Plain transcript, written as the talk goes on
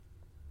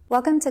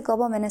Welcome to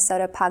Global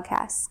Minnesota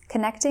Podcasts,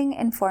 connecting,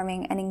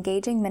 informing, and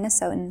engaging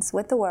Minnesotans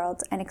with the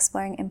world and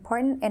exploring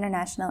important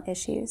international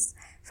issues.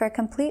 For a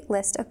complete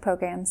list of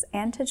programs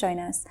and to join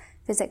us,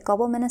 visit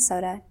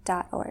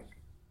globalminnesota.org.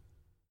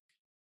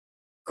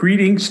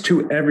 Greetings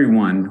to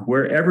everyone,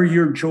 wherever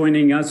you're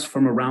joining us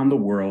from around the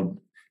world.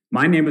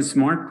 My name is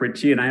Mark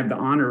Ritchie, and I have the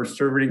honor of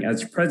serving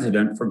as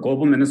president for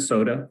Global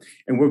Minnesota,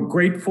 and we're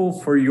grateful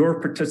for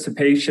your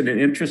participation and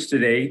interest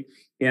today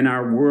in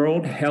our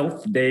World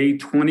Health Day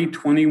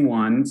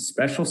 2021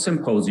 special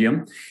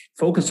symposium,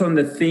 focused on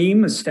the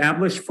theme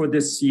established for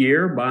this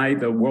year by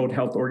the World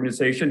Health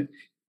Organization,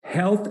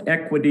 Health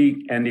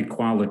Equity and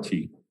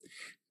Equality.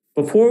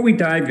 Before we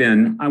dive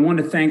in, I want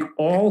to thank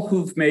all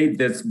who've made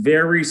this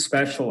very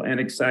special and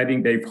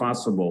exciting day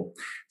possible.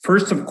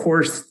 First, of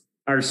course,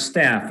 our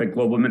staff at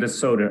Global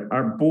Minnesota,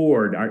 our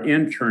board, our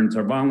interns,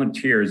 our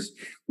volunteers.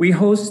 We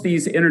host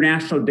these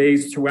international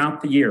days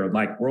throughout the year,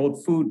 like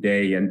World Food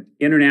Day and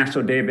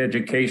International Day of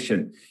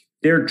Education.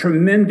 They're a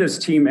tremendous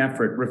team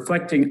effort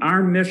reflecting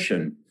our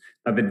mission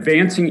of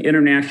advancing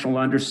international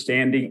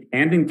understanding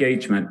and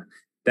engagement.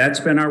 That's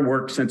been our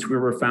work since we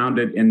were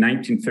founded in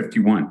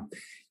 1951.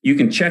 You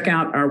can check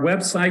out our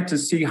website to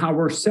see how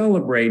we're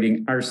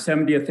celebrating our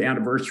 70th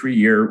anniversary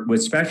year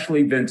with special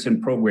events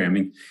and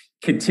programming,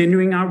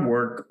 continuing our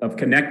work of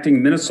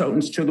connecting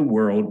Minnesotans to the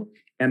world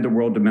and the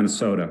world to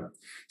Minnesota.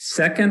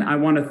 Second, I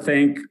want to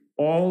thank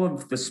all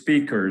of the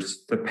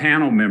speakers, the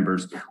panel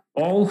members,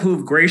 all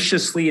who've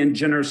graciously and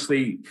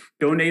generously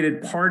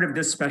donated part of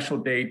this special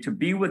day to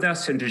be with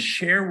us and to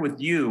share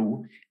with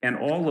you and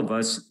all of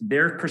us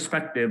their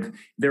perspective,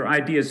 their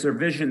ideas, their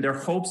vision, their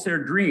hopes,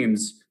 their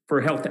dreams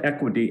for health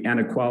equity and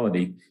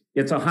equality.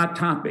 It's a hot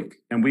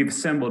topic, and we've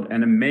assembled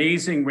an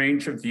amazing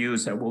range of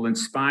views that will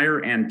inspire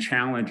and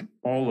challenge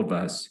all of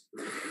us.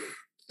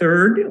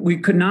 Third, we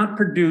could not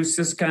produce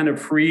this kind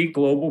of free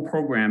global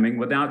programming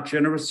without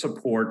generous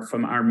support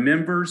from our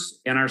members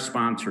and our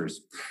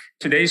sponsors.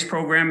 Today's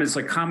program is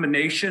a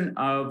combination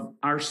of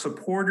our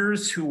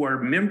supporters who are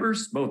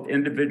members, both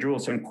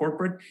individuals and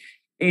corporate,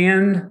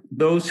 and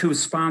those who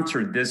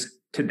sponsored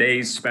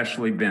today's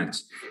special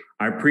events.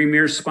 Our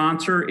premier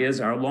sponsor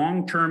is our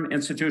long-term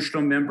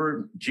institutional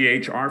member,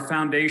 GHR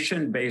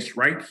Foundation, based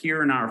right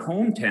here in our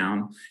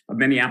hometown of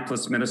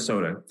Minneapolis,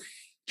 Minnesota.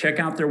 Check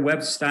out their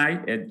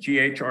website at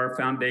GHR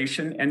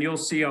Foundation, and you'll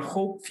see a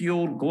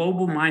hope-fueled,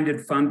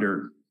 global-minded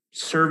funder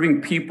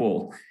serving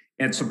people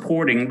and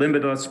supporting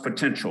limitless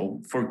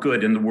potential for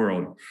good in the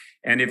world.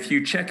 And if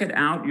you check it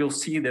out, you'll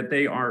see that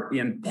they are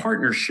in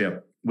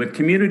partnership with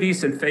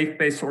communities and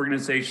faith-based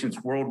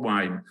organizations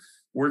worldwide,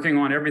 working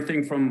on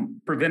everything from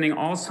preventing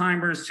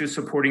Alzheimer's to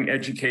supporting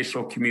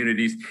educational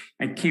communities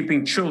and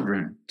keeping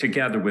children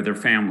together with their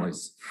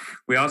families.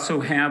 We also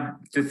have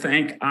to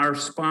thank our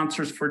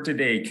sponsors for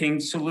today, King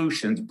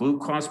Solutions, Blue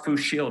Cross Blue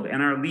Shield,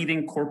 and our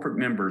leading corporate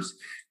members,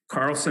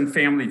 Carlson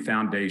Family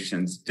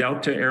Foundations,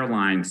 Delta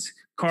Airlines,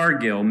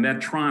 Cargill,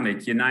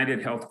 Medtronic,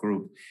 United Health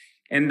Group.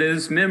 And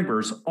those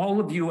members, all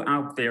of you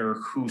out there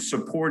who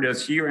support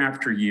us year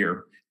after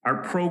year,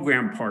 our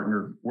program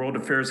partner, World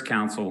Affairs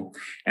Council,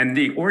 and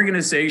the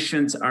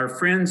organizations, our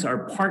friends,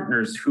 our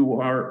partners who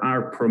are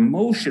our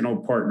promotional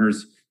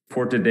partners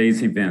for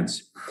today's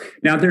events.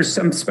 Now, there's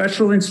some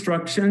special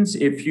instructions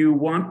if you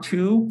want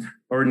to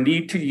or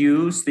need to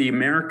use the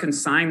American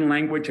Sign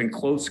Language and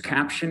closed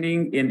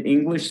captioning in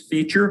English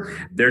feature.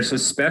 There's a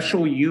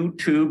special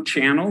YouTube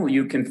channel.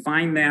 You can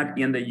find that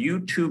in the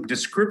YouTube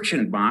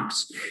description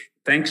box.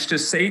 Thanks to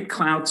St.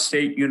 Cloud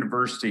State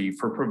University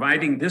for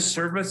providing this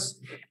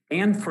service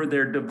and for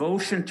their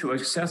devotion to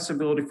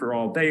accessibility for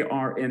all. They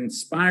are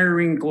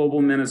inspiring Global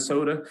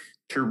Minnesota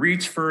to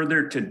reach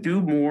further, to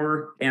do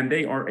more, and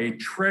they are a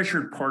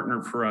treasured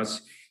partner for us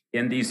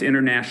in these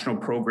international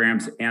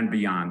programs and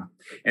beyond.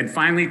 And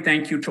finally,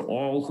 thank you to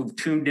all who've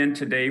tuned in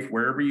today,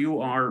 wherever you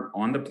are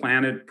on the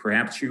planet.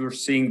 Perhaps you are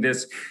seeing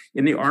this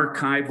in the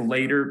archive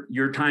later.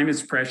 Your time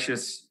is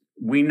precious.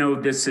 We know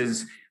this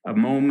is a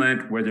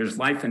moment where there's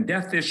life and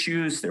death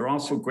issues. There are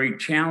also great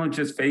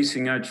challenges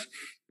facing us.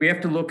 We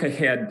have to look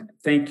ahead.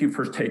 Thank you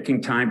for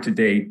taking time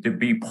today to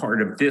be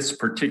part of this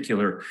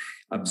particular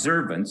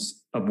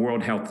observance of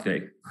World Health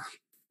Day.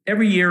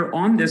 Every year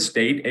on this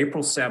date,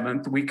 April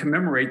 7th, we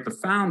commemorate the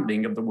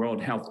founding of the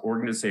World Health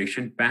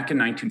Organization back in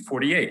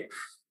 1948.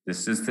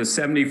 This is the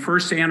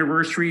 71st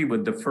anniversary,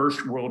 with the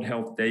first World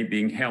Health Day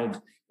being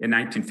held in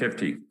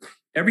 1950.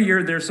 Every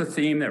year, there's a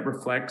theme that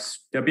reflects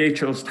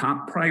WHO's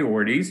top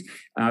priorities.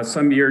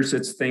 Some years,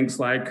 it's things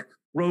like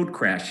road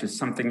crashes,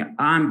 something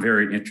I'm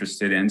very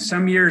interested in.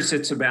 Some years,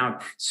 it's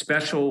about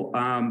special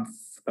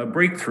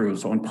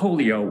breakthroughs on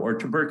polio or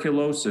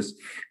tuberculosis.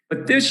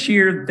 But this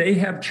year, they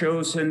have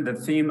chosen the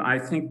theme I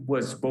think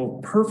was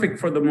both perfect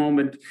for the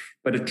moment,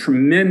 but a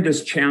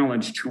tremendous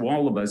challenge to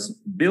all of us,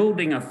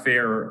 building a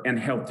fairer and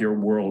healthier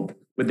world,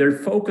 with their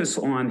focus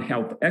on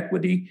health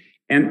equity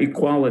and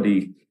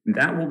equality.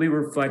 That will be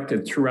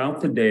reflected throughout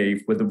the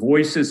day with the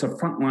voices of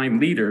frontline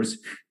leaders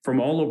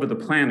from all over the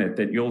planet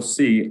that you'll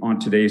see on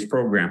today's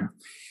program.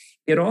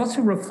 It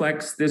also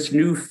reflects this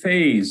new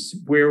phase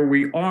where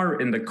we are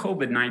in the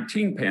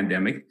COVID-19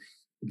 pandemic.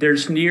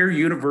 There's near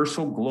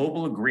universal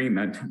global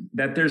agreement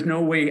that there's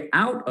no way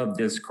out of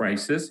this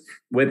crisis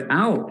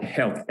without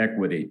health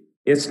equity.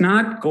 It's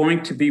not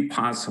going to be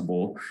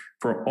possible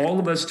for all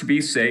of us to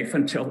be safe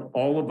until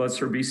all of us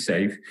be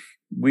safe.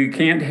 We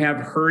can't have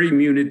herd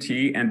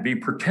immunity and be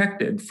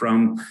protected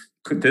from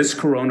this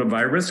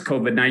coronavirus,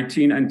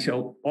 COVID-19,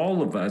 until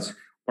all of us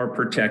are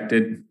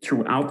protected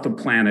throughout the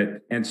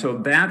planet. And so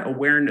that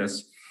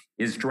awareness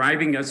is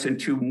driving us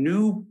into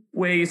new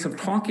ways of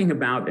talking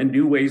about and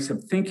new ways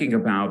of thinking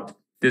about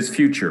this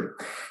future.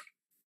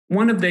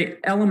 One of the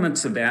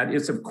elements of that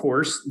is, of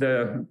course,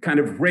 the kind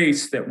of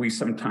race that we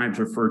sometimes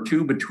refer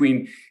to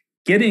between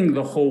getting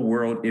the whole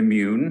world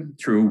immune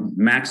through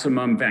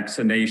maximum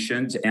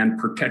vaccinations and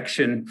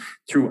protection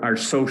through our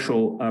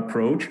social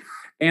approach,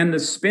 and the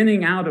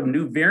spinning out of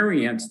new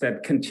variants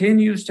that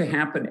continues to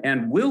happen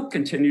and will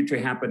continue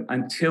to happen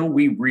until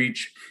we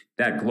reach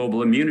that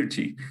global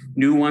immunity.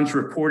 New ones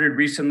reported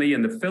recently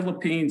in the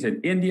Philippines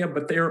and India,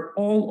 but they're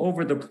all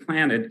over the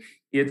planet.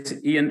 It's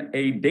in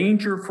a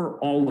danger for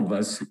all of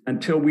us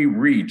until we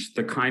reach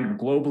the kind of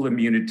global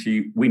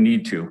immunity we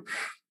need to.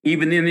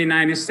 Even in the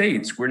United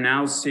States, we're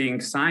now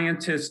seeing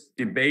scientists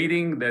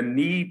debating the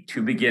need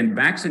to begin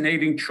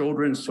vaccinating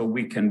children so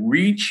we can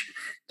reach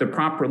the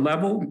proper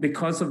level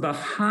because of the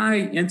high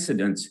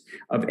incidence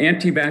of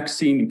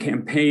anti-vaccine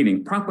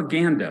campaigning,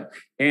 propaganda,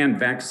 and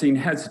vaccine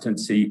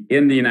hesitancy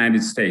in the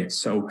United States.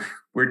 So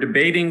we're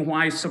debating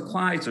why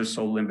supplies are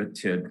so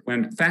limited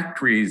when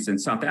factories in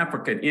South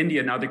Africa,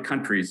 India, and other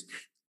countries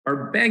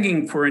are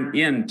begging for an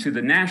end to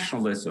the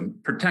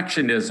nationalism,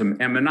 protectionism,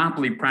 and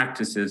monopoly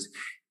practices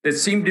that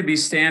seem to be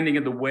standing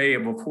in the way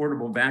of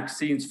affordable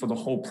vaccines for the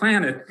whole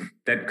planet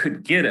that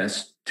could get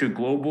us to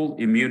global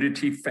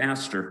immunity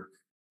faster,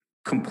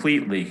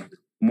 completely,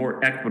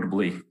 more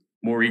equitably,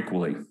 more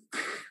equally.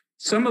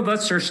 Some of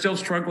us are still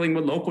struggling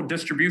with local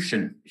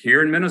distribution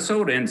here in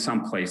Minnesota in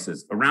some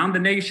places, around the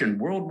nation,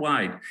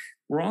 worldwide.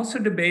 We're also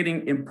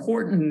debating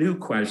important new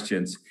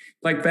questions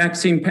like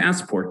vaccine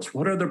passports.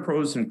 What are the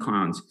pros and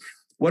cons?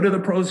 What are the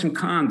pros and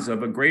cons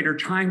of a greater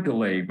time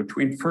delay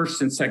between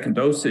first and second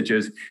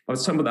dosages of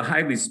some of the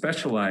highly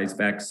specialized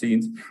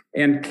vaccines?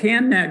 And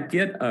can that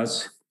get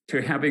us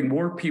to having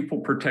more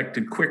people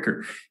protected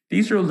quicker?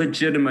 These are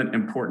legitimate,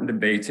 important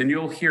debates, and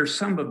you'll hear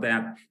some of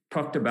that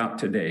talked about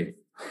today.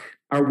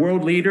 Our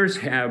world leaders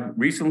have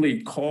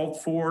recently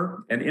called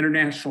for an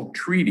international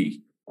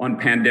treaty on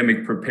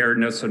pandemic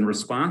preparedness and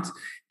response.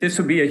 This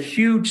would be a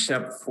huge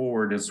step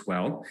forward as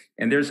well.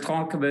 And there's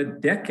talk of a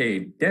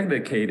decade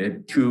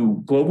dedicated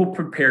to global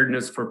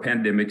preparedness for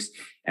pandemics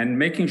and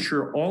making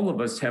sure all of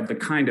us have the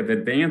kind of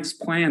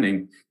advanced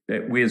planning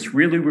that is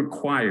really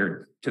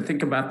required to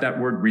think about that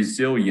word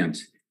resilient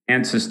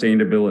and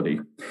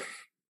sustainability.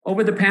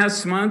 Over the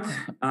past month,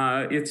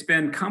 it's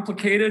been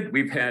complicated.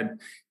 We've had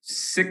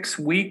 6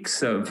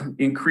 weeks of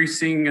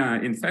increasing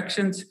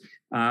infections.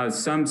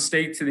 Some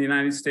states in the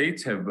United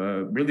States have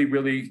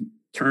really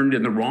turned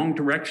in the wrong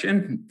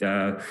direction.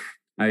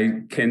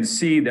 I can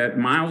see that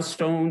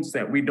milestones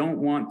that we don't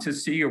want to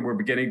see or we're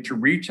beginning to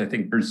reach. I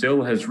think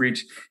Brazil has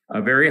reached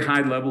a very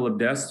high level of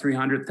deaths,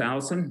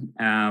 300,000.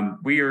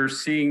 We are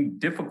seeing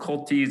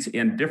difficulties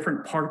in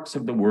different parts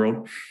of the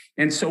world.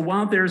 And so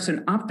while there's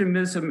an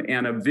optimism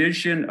and a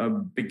vision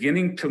of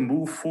beginning to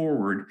move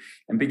forward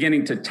and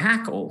beginning to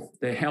tackle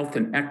the health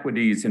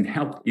inequities and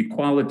health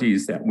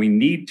equalities that we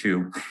need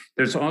to,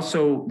 there's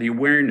also the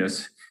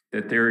awareness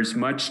that there is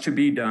much to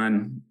be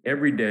done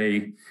every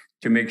day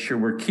to make sure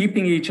we're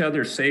keeping each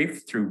other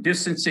safe through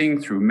distancing,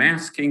 through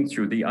masking,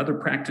 through the other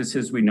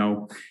practices we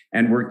know,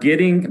 and we're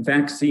getting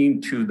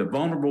vaccine to the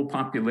vulnerable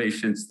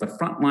populations, the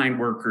frontline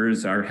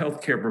workers, our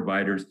healthcare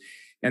providers,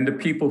 and the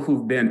people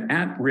who've been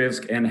at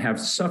risk and have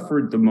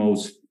suffered the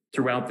most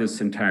throughout this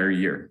entire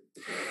year.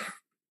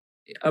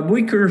 A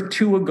week or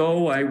two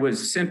ago, I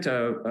was sent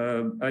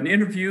an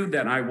interview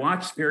that I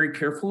watched very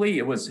carefully.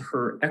 It was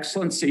Her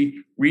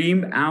Excellency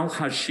Reem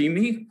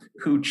Al-Hashimi,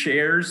 who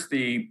chairs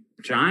the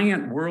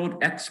giant World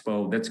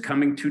Expo that's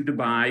coming to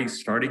Dubai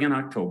starting in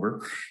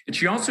October. And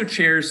she also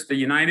chairs the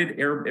United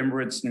Arab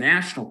Emirates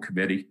National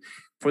Committee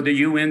for the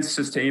UN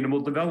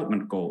Sustainable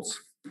Development Goals.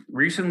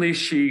 Recently,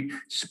 she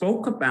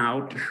spoke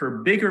about her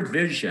bigger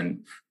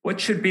vision. What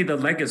should be the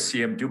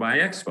legacy of Dubai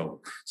Expo?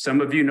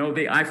 Some of you know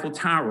the Eiffel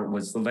Tower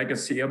was the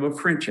legacy of a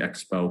French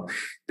Expo.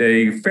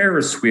 The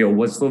Ferris wheel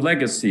was the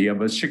legacy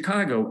of a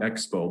Chicago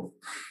Expo.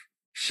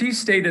 She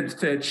stated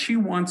that she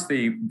wants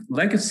the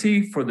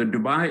legacy for the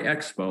Dubai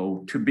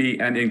Expo to be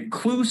an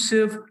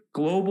inclusive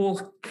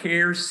global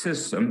care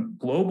system,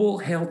 global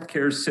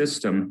healthcare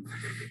system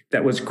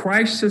that was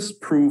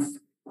crisis-proof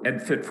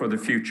and fit for the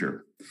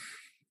future.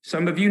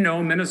 Some of you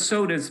know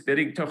Minnesota is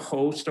bidding to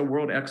host a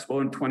World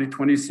Expo in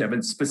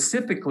 2027,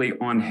 specifically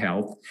on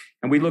health.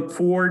 And we look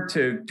forward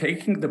to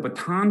taking the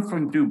baton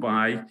from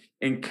Dubai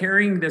and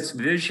carrying this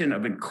vision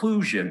of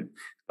inclusion,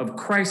 of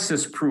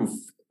crisis-proof,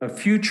 of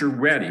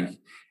future-ready,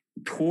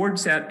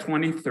 towards that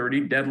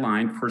 2030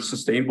 deadline for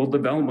Sustainable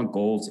Development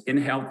Goals in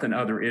health and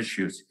other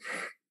issues.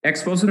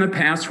 Expos in the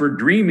past were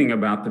dreaming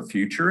about the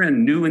future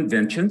and new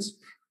inventions.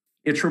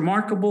 It's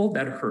remarkable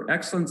that Her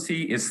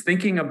Excellency is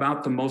thinking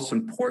about the most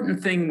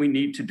important thing we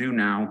need to do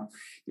now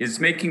is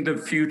making the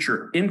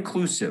future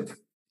inclusive,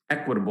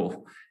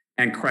 equitable,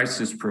 and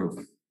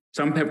crisis-proof.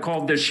 Some have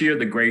called this year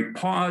the Great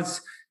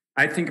Pause.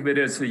 I think of it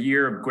as a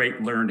year of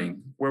great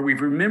learning, where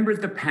we've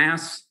remembered the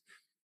past,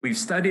 we've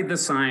studied the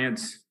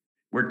science,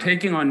 we're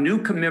taking on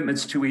new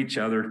commitments to each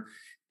other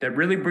that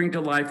really bring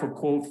to life a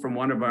quote from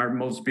one of our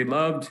most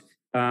beloved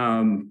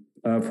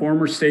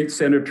former state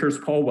senators,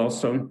 Paul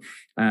Wellstone.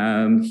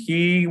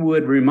 He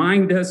would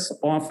remind us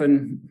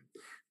often,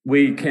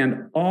 we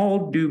can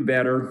all do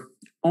better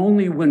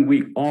only when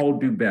we all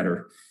do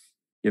better.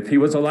 If he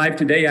was alive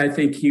today, I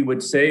think he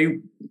would say,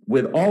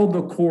 with all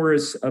the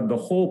chorus of the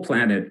whole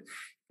planet,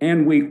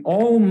 and we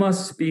all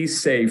must be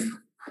safe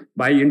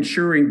by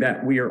ensuring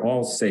that we are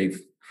all safe.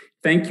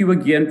 Thank you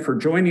again for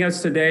joining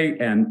us today,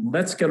 and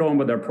let's get on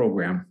with our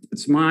program.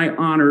 It's my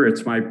honor,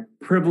 it's my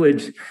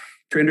privilege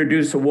to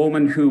introduce a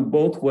woman who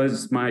both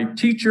was my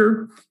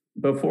teacher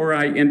before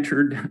I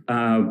entered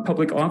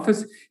public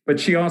office, but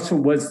she also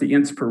was the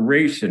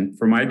inspiration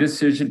for my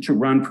decision to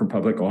run for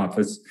public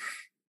office,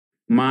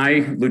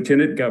 my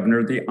Lieutenant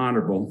Governor, the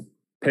Honorable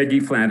Peggy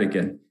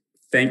Flanagan.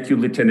 Thank you,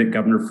 Lieutenant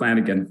Governor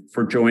Flanagan,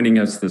 for joining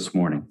us this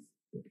morning.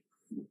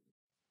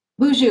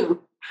 Bonjour,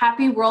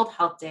 happy World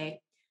Health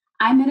Day.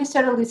 I'm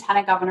Minnesota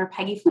Lieutenant Governor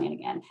Peggy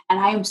Flanagan, and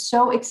I am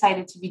so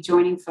excited to be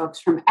joining folks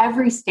from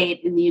every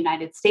state in the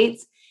United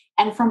States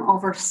and from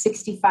over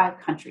 65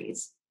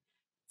 countries.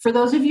 For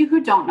those of you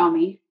who don't know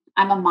me,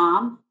 I'm a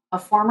mom, a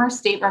former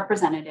state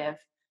representative,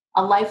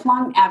 a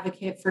lifelong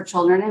advocate for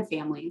children and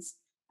families,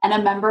 and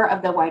a member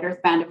of the White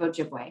Earth Band of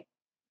Ojibwe.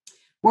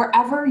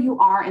 Wherever you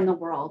are in the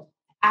world,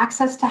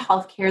 access to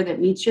healthcare that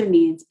meets your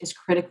needs is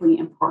critically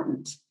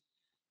important.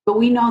 But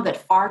we know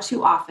that far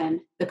too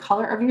often, the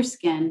color of your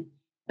skin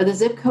or the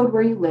zip code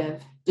where you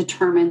live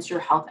determines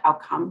your health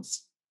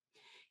outcomes.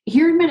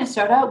 Here in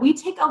Minnesota, we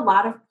take a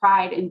lot of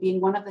pride in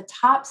being one of the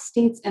top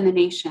states in the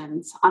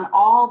nation on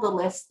all the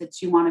lists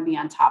that you want to be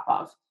on top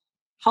of.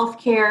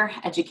 Healthcare,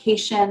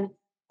 education,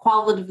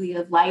 quality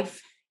of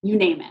life, you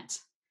name it.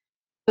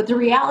 But the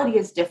reality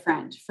is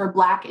different for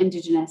Black,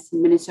 Indigenous,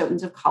 and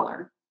Minnesotans of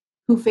color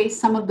who face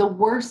some of the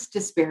worst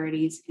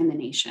disparities in the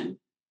nation.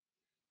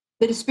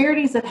 The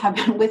disparities that have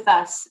been with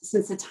us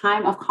since the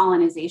time of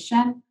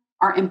colonization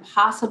are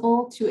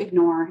impossible to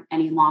ignore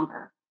any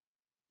longer.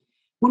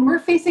 When we're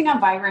facing a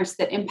virus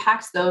that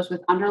impacts those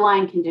with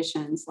underlying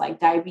conditions like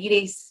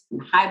diabetes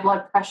and high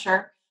blood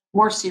pressure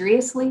more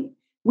seriously,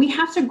 we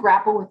have to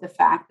grapple with the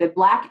fact that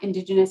Black,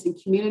 Indigenous, and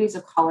communities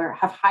of color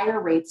have higher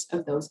rates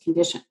of those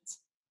conditions.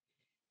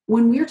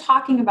 When we're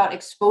talking about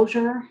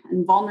exposure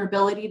and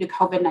vulnerability to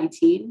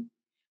COVID-19,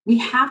 we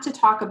have to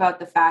talk about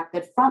the fact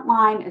that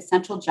frontline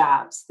essential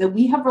jobs that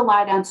we have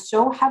relied on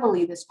so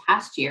heavily this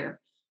past year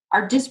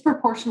are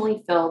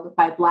disproportionately filled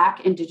by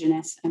Black,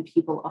 Indigenous, and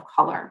people of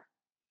color.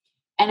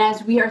 And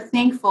as we are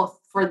thankful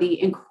for the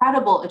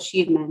incredible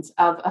achievements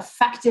of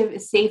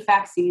effective, safe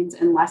vaccines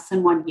in less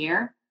than 1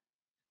 year,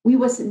 we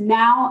must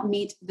now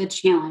meet the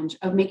challenge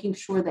of making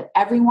sure that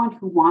everyone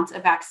who wants a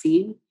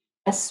vaccine,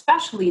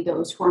 especially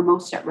those who are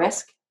most at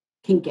risk,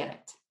 can get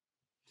it.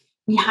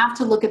 We have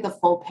to look at the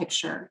full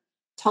picture,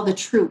 tell the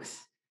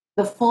truth,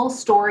 the full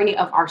story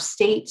of our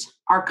state,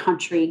 our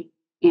country,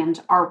 and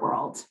our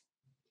world.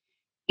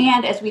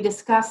 And as we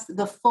discuss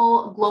the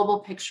full global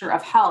picture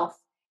of health,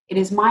 it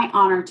is my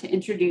honor to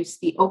introduce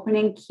the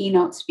opening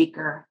keynote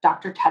speaker,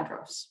 Dr.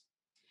 Tedros.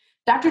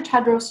 Dr.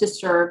 Tedros has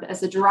served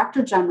as the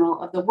Director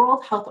General of the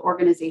World Health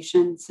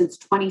Organization since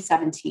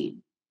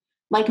 2017.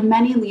 Like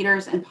many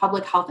leaders in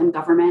public health and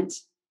government,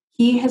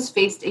 he has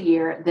faced a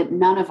year that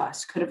none of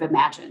us could have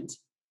imagined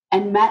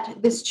and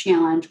met this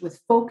challenge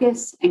with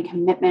focus and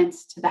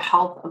commitments to the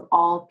health of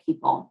all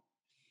people.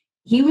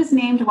 He was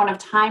named one of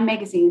Time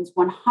Magazine's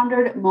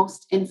 100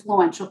 most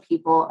influential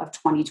people of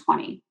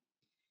 2020.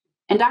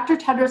 And Dr.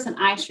 Tedros and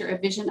I share a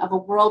vision of a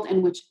world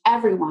in which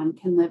everyone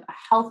can live a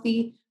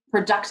healthy,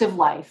 productive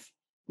life,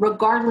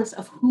 regardless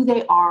of who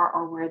they are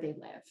or where they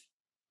live.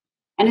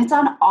 And it's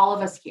on all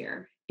of us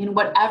here, in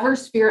whatever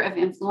sphere of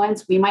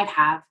influence we might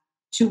have,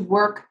 to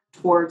work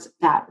towards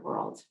that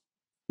world.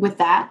 With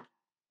that,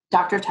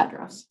 Dr.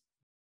 Tedros.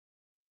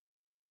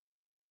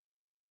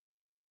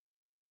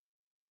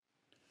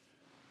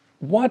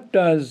 What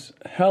does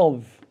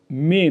health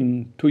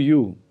mean to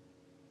you?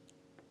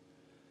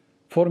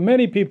 For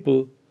many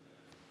people,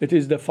 it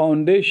is the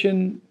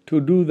foundation to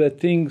do the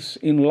things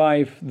in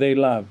life they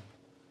love,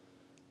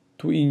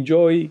 to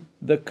enjoy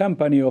the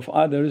company of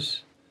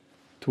others,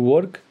 to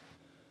work,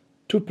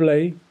 to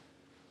play,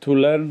 to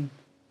learn,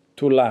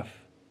 to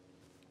laugh.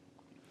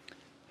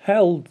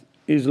 Health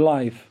is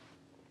life.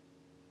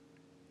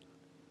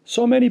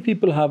 So many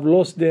people have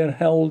lost their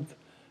health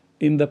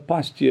in the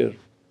past year,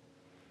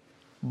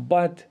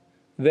 but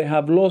they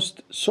have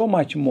lost so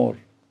much more: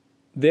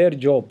 their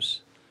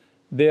jobs,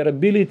 their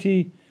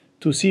ability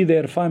to see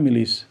their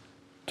families,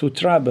 to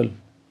travel,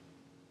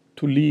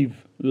 to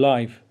live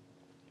life.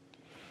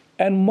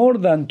 And more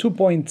than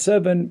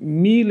 2.7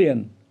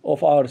 million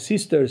of our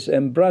sisters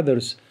and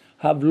brothers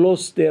have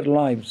lost their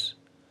lives,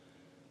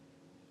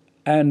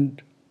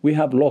 and we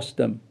have lost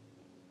them.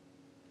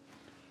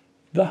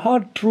 The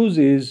hard truth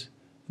is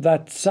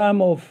that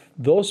some of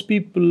those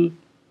people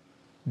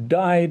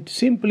died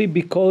simply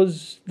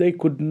because they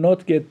could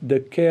not get the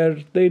care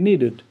they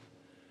needed,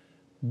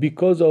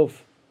 because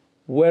of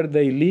where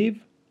they live,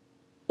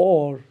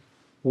 or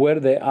where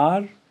they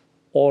are,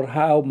 or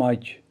how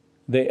much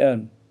they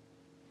earn.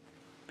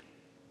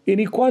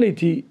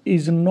 Inequality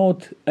is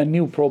not a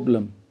new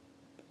problem,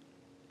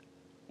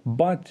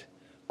 but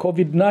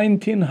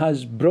COVID-19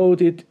 has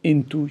brought it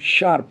into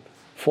sharp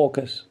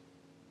focus.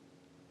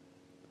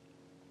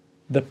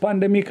 The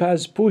pandemic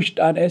has pushed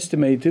an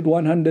estimated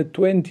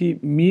 120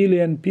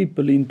 million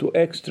people into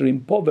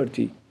extreme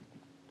poverty.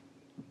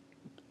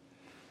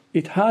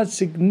 It has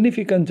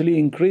significantly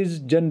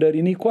increased gender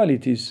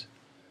inequalities,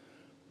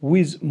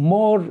 with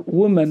more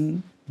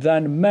women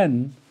than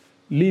men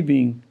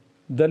leaving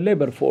the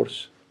labor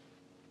force.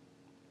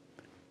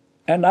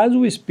 And as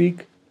we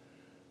speak,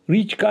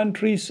 rich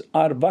countries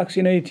are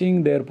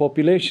vaccinating their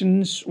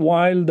populations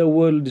while the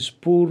world's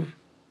poor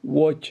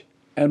watch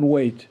and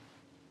wait.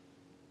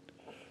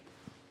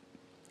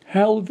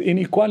 Health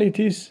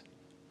inequalities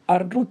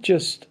are not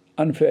just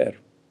unfair.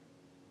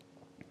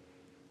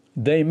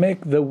 They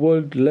make the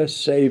world less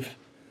safe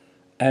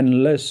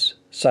and less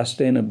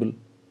sustainable.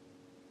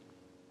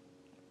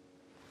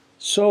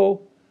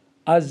 So,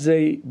 as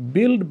they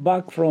build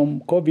back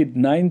from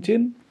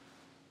COVID-19,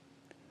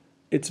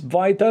 it's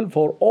vital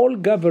for all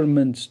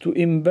governments to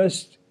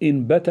invest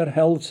in better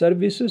health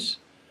services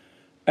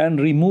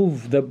and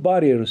remove the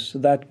barriers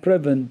that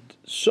prevent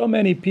so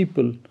many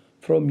people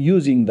from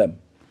using them,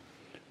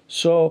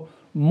 so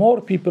more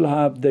people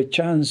have the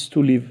chance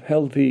to live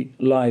healthy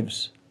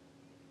lives.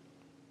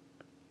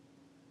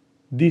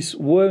 This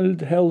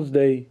World Health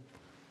Day,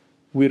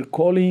 we're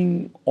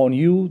calling on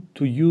you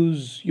to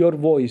use your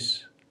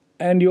voice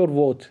and your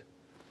vote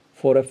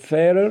for a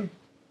fairer,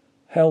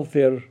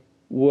 healthier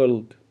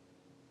world.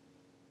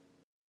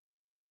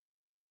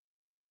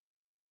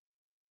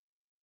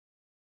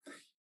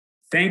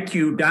 Thank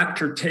you,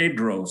 Dr.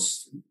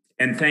 Tedros,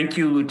 and thank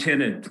you,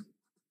 Lieutenant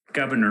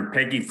Governor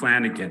Peggy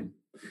Flanagan.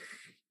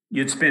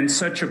 It's been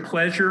such a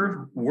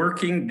pleasure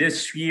working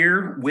this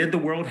year with the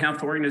World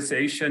Health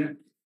Organization,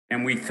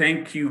 and we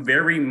thank you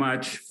very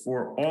much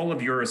for all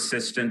of your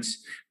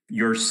assistance,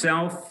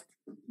 yourself,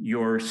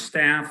 your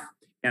staff,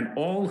 and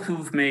all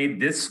who've made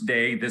this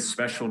day, this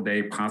special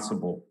day,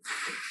 possible.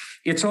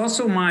 It's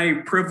also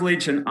my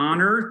privilege and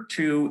honor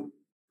to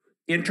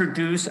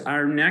introduce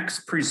our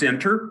next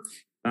presenter.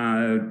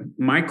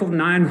 Michael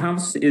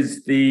Nienhuis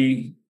is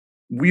the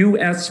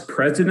U.S.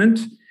 President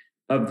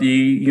of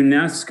the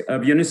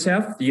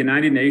UNICEF, the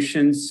United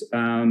Nations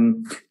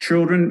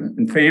Children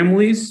and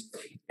Families.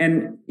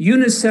 And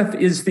UNICEF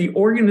is the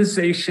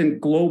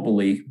organization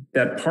globally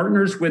that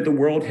partners with the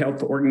World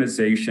Health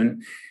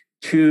Organization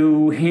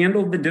to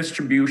handle the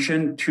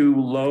distribution to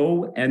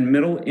low and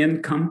middle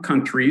income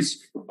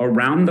countries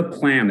around the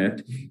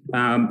planet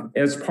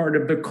as part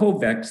of the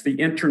COVAX, the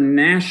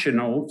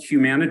international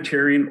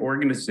humanitarian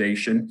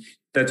organization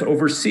that's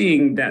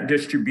overseeing that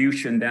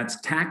distribution, that's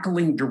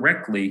tackling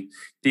directly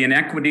the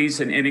inequities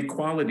and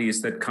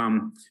inequalities that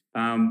come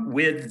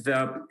with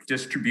the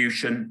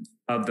distribution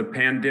of the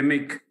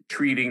pandemic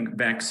treating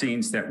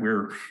vaccines that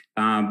we're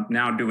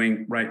now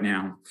doing right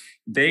now.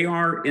 They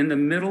are in the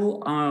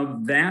middle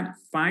of that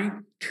fight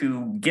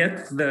to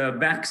get the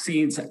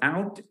vaccines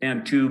out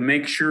and to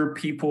make sure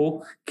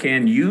people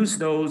can use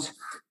those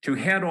to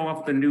head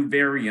off the new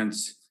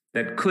variants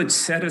that could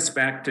set us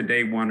back to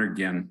day one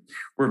again.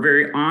 We're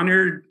very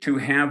honored to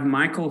have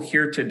Michael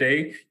here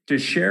today to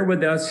share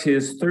with us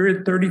his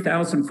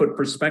 30,000-foot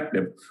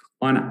perspective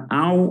on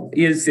how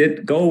is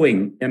it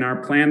going in our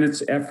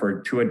planet's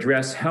effort to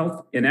address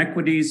health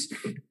inequities,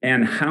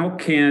 and how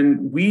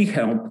can we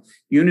help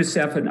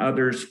UNICEF and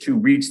others to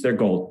reach their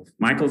goal.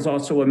 Michael's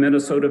also a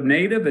Minnesota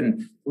native,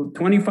 and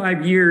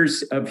 25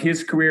 years of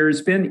his career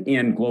has been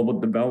in global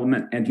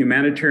development and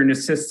humanitarian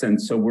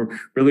assistance. So we're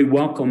really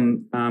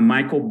welcome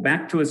Michael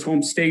back to his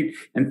home state.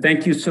 And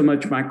thank you so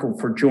much, Michael,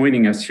 for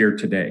joining us here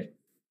today.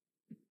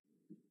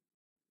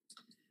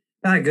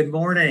 Hi, good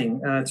morning.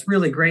 It's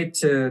really great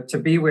to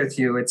be with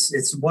you.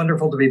 It's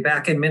wonderful to be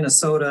back in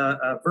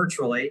Minnesota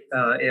virtually,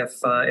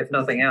 if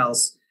nothing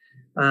else.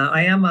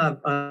 I am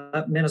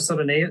a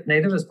Minnesota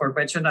native, as Mark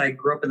mentioned. I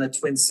grew up in the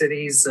Twin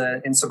Cities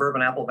in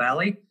suburban Apple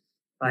Valley.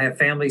 I have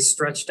family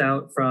stretched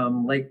out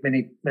from Lake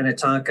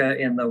Minnetonka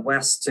in the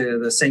west to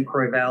the St.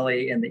 Croix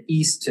Valley in the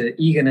east to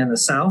Eagan in the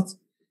south.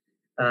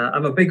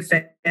 I'm a big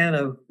fan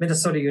of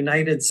Minnesota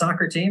United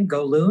soccer team,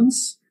 Go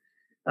Loons.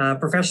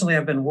 Professionally,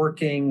 I've been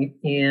working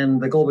in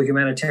the global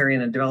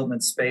humanitarian and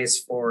development space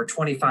for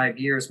 25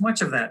 years,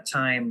 much of that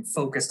time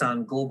focused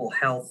on global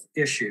health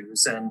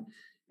issues.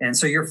 And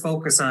so your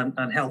focus on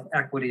health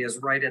equity is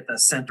right at the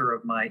center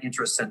of my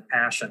interest and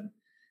passion.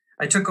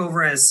 I took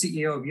over as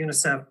CEO of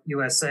UNICEF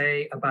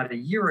USA about a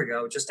year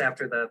ago, just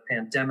after the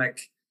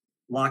pandemic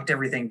locked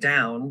everything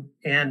down.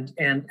 And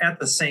at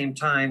the same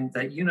time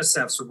that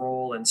UNICEF's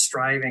role in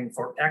striving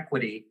for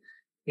equity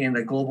in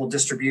the global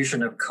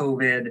distribution of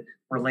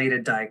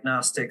COVID-related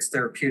diagnostics,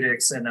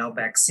 therapeutics, and now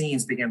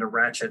vaccines began to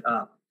ratchet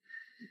up.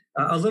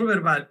 A little bit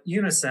about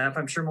UNICEF.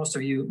 I'm sure most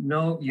of you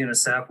know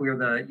UNICEF. We are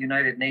the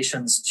United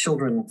Nations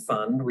Children's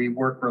Fund. We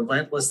work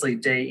relentlessly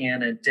day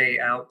in and day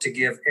out to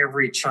give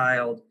every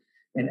child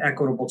an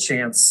equitable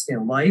chance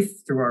in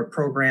life through our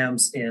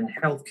programs in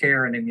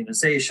healthcare and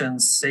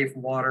immunizations, safe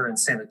water and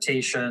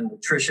sanitation,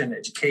 nutrition,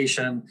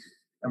 education,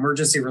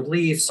 emergency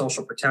relief,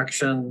 social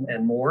protection,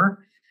 and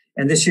more.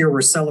 And this year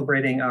we're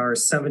celebrating our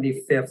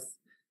 75th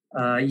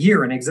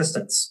year in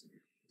existence.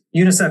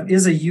 UNICEF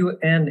is a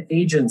UN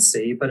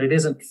agency, but it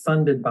isn't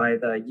funded by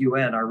the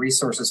UN. Our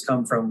resources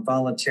come from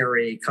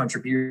voluntary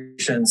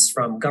contributions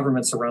from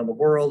governments around the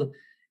world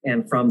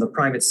and from the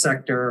private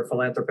sector,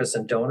 philanthropists,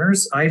 and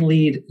donors. I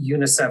lead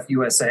UNICEF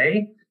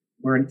USA.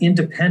 We're an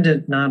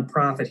independent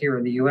nonprofit here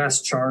in the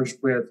US charged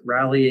with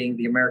rallying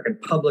the American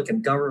public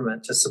and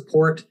government to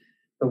support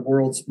the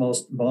world's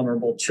most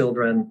vulnerable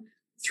children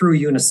through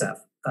UNICEF.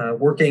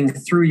 Working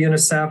through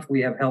UNICEF,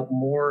 we have helped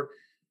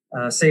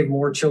save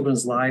more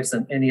children's lives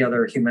than any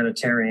other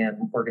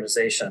humanitarian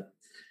organization.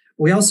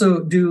 We also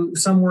do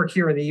some work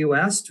here in the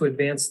US to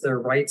advance the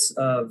rights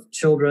of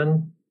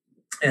children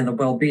and the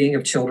well-being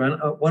of children.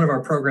 One of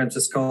our programs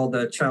is called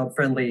the Child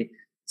Friendly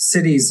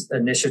Cities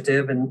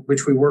Initiative, in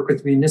which we work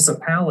with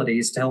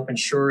municipalities to help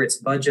ensure its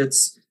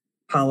budgets,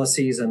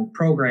 policies, and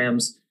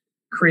programs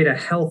create a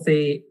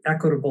healthy,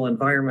 equitable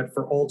environment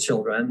for all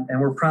children.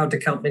 And we're proud to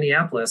count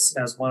Minneapolis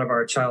as one of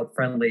our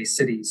child-friendly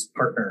cities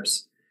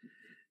partners.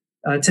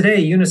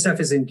 Today, UNICEF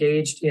is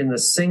engaged in the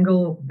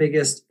single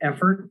biggest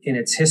effort in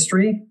its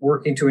history,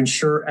 working to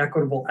ensure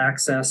equitable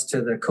access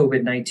to the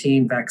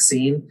COVID-19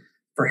 vaccine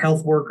for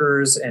health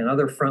workers and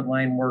other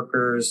frontline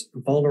workers,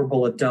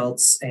 vulnerable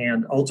adults,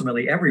 and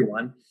ultimately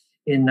everyone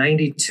in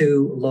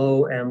 92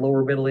 low and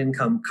lower middle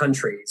income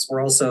countries.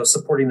 We're also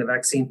supporting the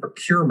vaccine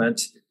procurement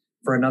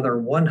for another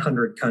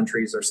 100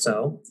 countries or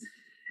so.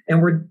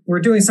 And we're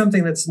doing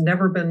something that's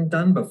never been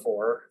done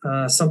before,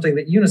 something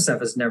that UNICEF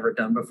has never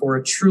done before,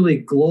 a truly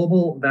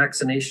global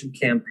vaccination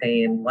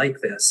campaign like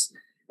this,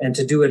 and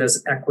to do it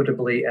as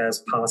equitably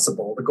as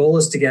possible. The goal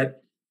is to get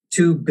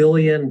 2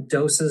 billion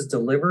doses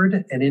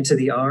delivered and into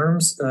the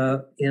arms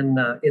in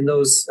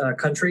those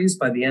countries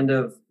by the end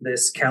of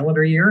this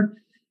calendar year,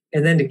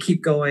 and then to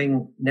keep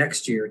going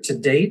next year. To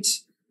date,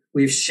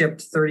 we've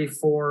shipped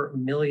 34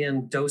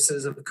 million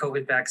doses of the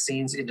COVID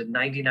vaccines into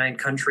 99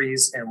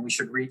 countries, and we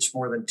should reach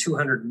more than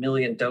 200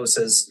 million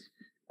doses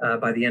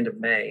by the end of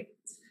May.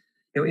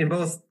 In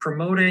both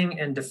promoting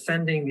and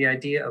defending the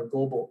idea of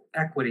global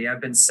equity,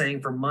 I've been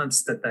saying for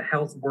months that the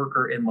health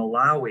worker in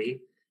Malawi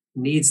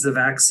needs the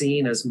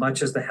vaccine as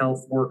much as the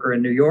health worker in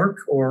New York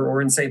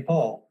or in St.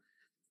 Paul.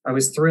 I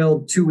was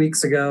thrilled 2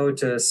 weeks ago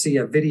to see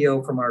a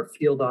video from our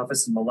field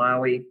office in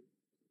Malawi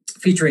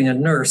featuring a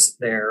nurse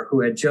there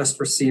who had just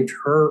received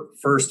her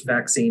first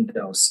vaccine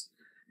dose.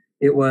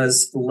 It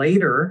was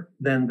later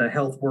than the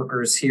health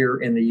workers here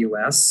in the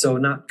US, so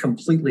not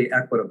completely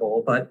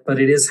equitable, but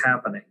it is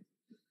happening.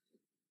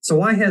 So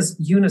why has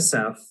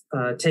UNICEF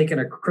taken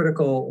a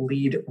critical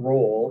lead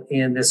role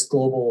in this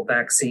global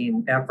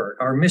vaccine effort?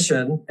 Our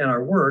mission and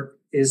our work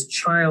is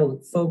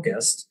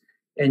child-focused,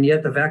 and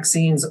yet the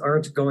vaccines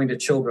aren't going to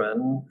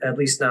children, at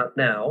least not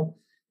now.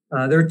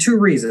 There are two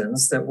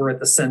reasons that we're at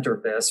the center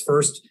of this.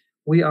 First,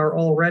 we are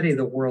already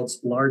the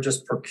world's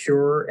largest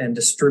procurer and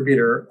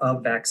distributor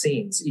of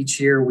vaccines. Each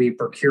year, we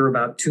procure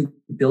about 2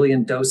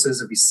 billion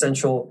doses of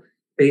essential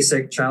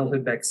basic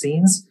childhood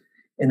vaccines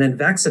and then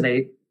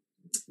vaccinate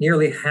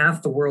nearly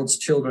half the world's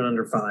children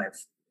under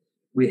 5.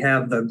 We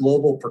have the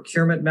global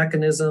procurement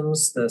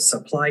mechanisms, the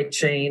supply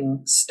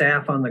chain,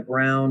 staff on the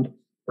ground,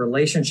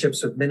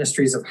 relationships with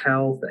ministries of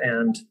health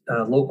and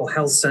local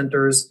health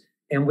centers,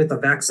 and with the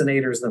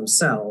vaccinators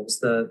themselves,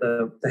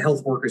 the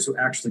health workers who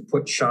actually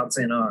put shots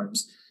in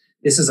arms.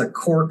 This is a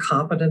core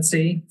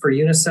competency for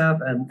UNICEF,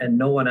 and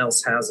no one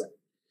else has it.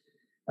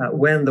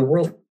 When the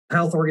World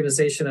Health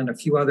Organization and a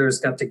few others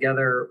got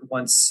together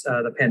once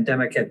the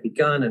pandemic had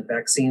begun and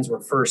vaccines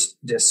were first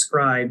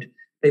described,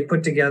 they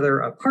put together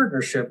a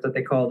partnership that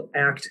they called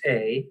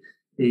ACT-A,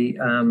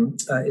 to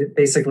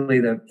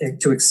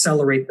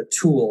accelerate the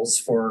tools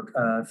for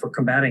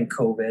combating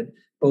COVID,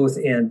 both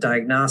in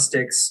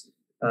diagnostics,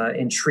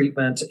 in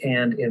treatment,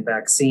 and in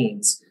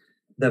vaccines.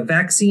 The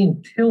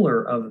vaccine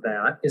pillar of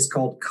that is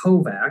called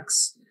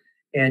COVAX,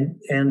 and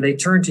they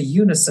turned to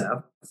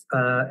UNICEF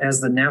as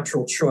the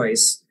natural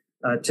choice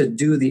to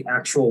do the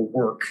actual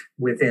work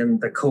within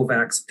the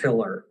COVAX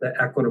pillar, the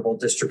equitable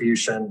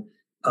distribution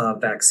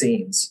of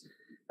vaccines.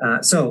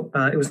 So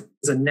it was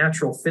a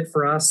natural fit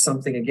for us,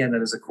 something, again,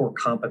 that is a core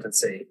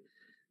competency.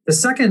 The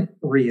second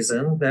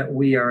reason that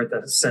we are at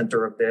the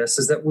center of this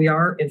is that we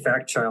are, in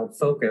fact,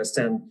 child-focused,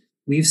 and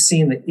we've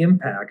seen the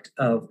impact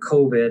of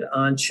COVID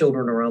on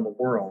children around the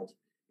world.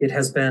 It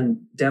has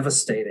been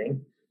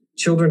devastating.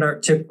 Children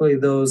aren't typically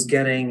those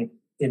getting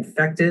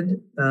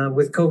infected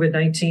with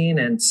COVID-19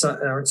 and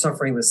aren't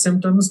suffering the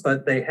symptoms,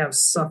 but they have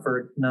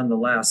suffered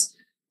nonetheless.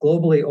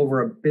 Globally,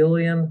 over 1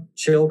 billion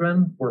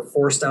children were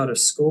forced out of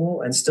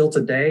school, and still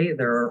today,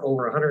 there are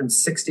over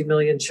 160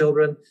 million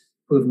children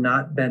who have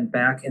not been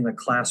back in the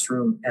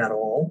classroom at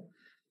all.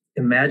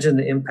 Imagine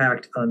the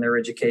impact on their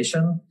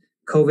education.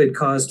 COVID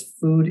caused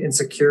food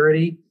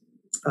insecurity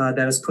that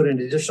has put an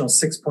additional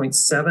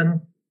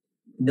 6.7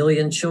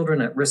 million children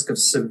at risk of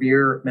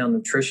severe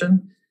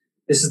malnutrition.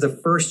 This is the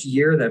first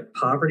year that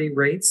poverty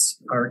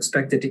rates are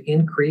expected to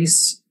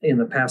increase in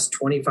the past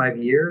 25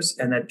 years,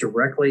 and that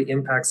directly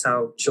impacts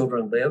how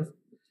children live.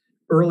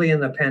 Early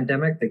in the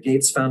pandemic, the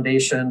Gates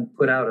Foundation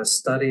put out a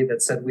study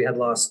that said we had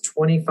lost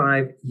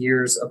 25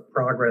 years of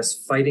progress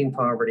fighting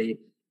poverty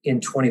in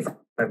 25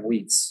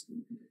 weeks.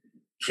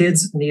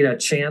 Kids need a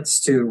chance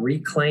to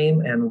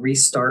reclaim and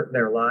restart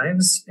their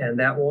lives, and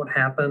that won't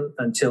happen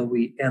until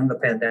we end the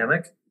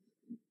pandemic.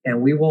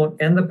 And we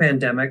won't end the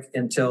pandemic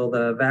until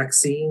the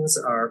vaccines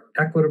are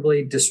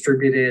equitably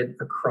distributed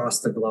across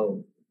the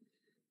globe.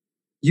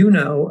 You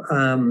know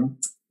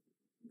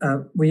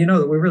that we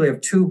really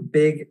have two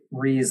big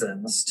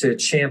reasons to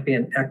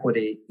champion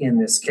equity in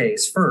this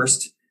case.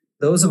 First,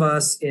 those of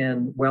us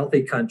in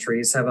wealthy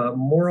countries have a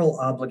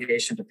moral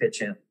obligation to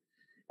pitch in.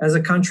 As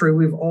a country,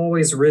 we've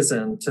always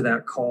risen to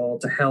that call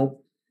to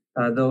help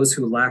those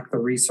who lack the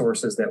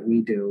resources that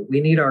we do.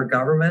 We need our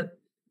government,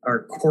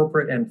 our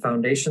corporate and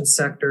foundation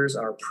sectors,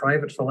 our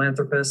private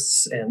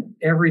philanthropists, and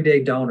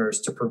everyday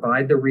donors to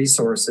provide the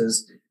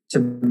resources to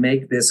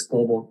make this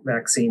global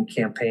vaccine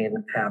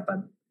campaign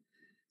happen.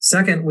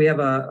 Second, we have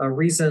a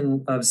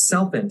reason of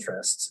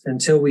self-interest.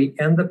 Until we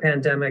end the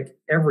pandemic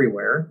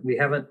everywhere, we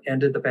haven't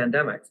ended the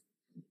pandemic.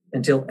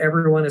 Until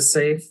everyone is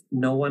safe,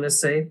 no one is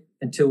safe.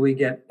 Until we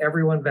get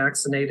everyone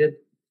vaccinated,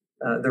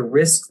 the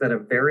risk that a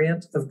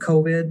variant of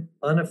COVID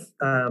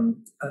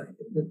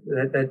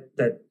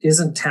that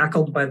isn't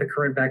tackled by the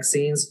current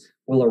vaccines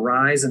will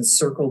arise and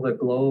circle the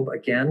globe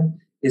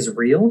again is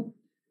real.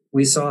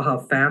 We saw how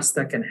fast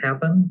that can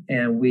happen,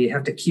 and we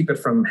have to keep it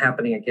from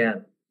happening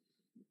again.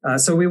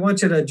 So we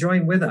want you to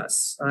join with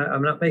us.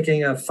 I'm not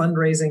making a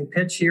fundraising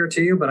pitch here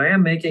to you, but I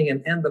am making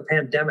an end the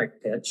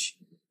pandemic pitch.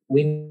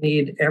 We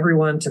need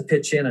everyone to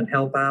pitch in and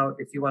help out.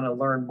 If you want to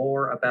learn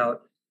more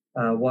about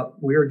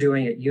what we're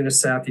doing at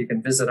UNICEF, you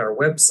can visit our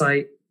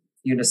website,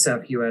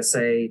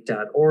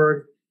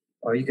 unicefusa.org,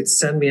 or you could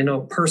send me a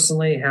note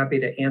personally. Happy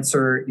to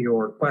answer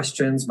your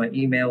questions. My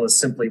email is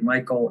simply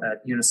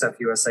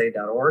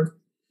michael@unicefusa.org.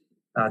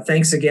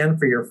 Thanks again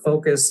for your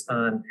focus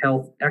on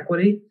health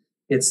equity.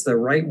 It's the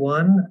right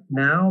one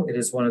now. It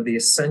is one of the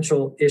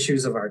essential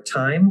issues of our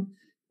time,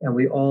 and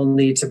we all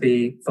need to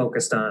be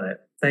focused on it.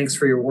 Thanks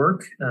for your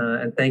work,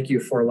 and thank you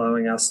for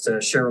allowing us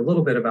to share a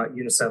little bit about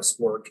UNICEF's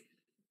work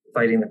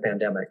fighting the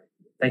pandemic.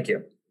 Thank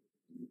you.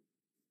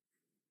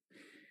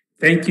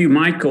 Thank you,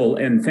 Michael,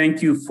 and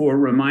thank you for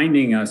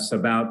reminding us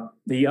about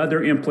the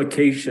other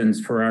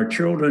implications for our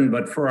children,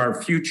 but for our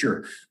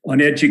future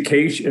on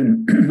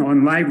education,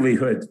 on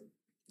livelihood,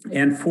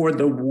 and for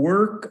the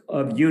work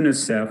of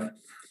UNICEF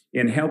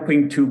in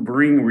helping to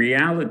bring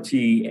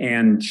reality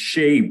and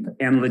shape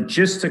and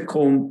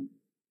logistical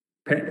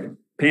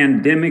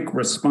pandemic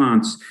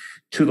response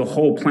to the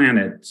whole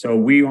planet. So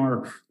we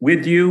are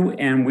with you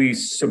and we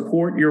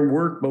support your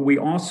work, but we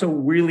also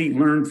really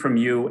learn from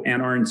you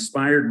and are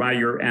inspired by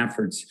your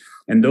efforts.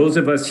 And those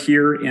of us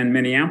here in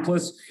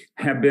Minneapolis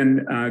have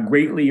been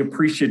greatly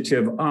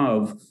appreciative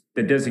of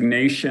the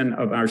designation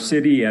of our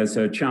city as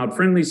a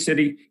child-friendly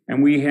city.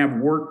 And we have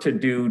work to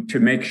do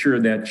to make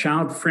sure that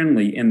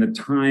child-friendly in the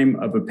time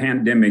of a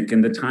pandemic,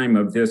 in the time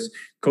of this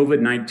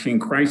COVID-19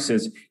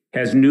 crisis,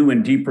 has new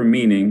and deeper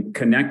meaning,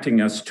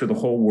 connecting us to the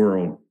whole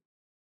world.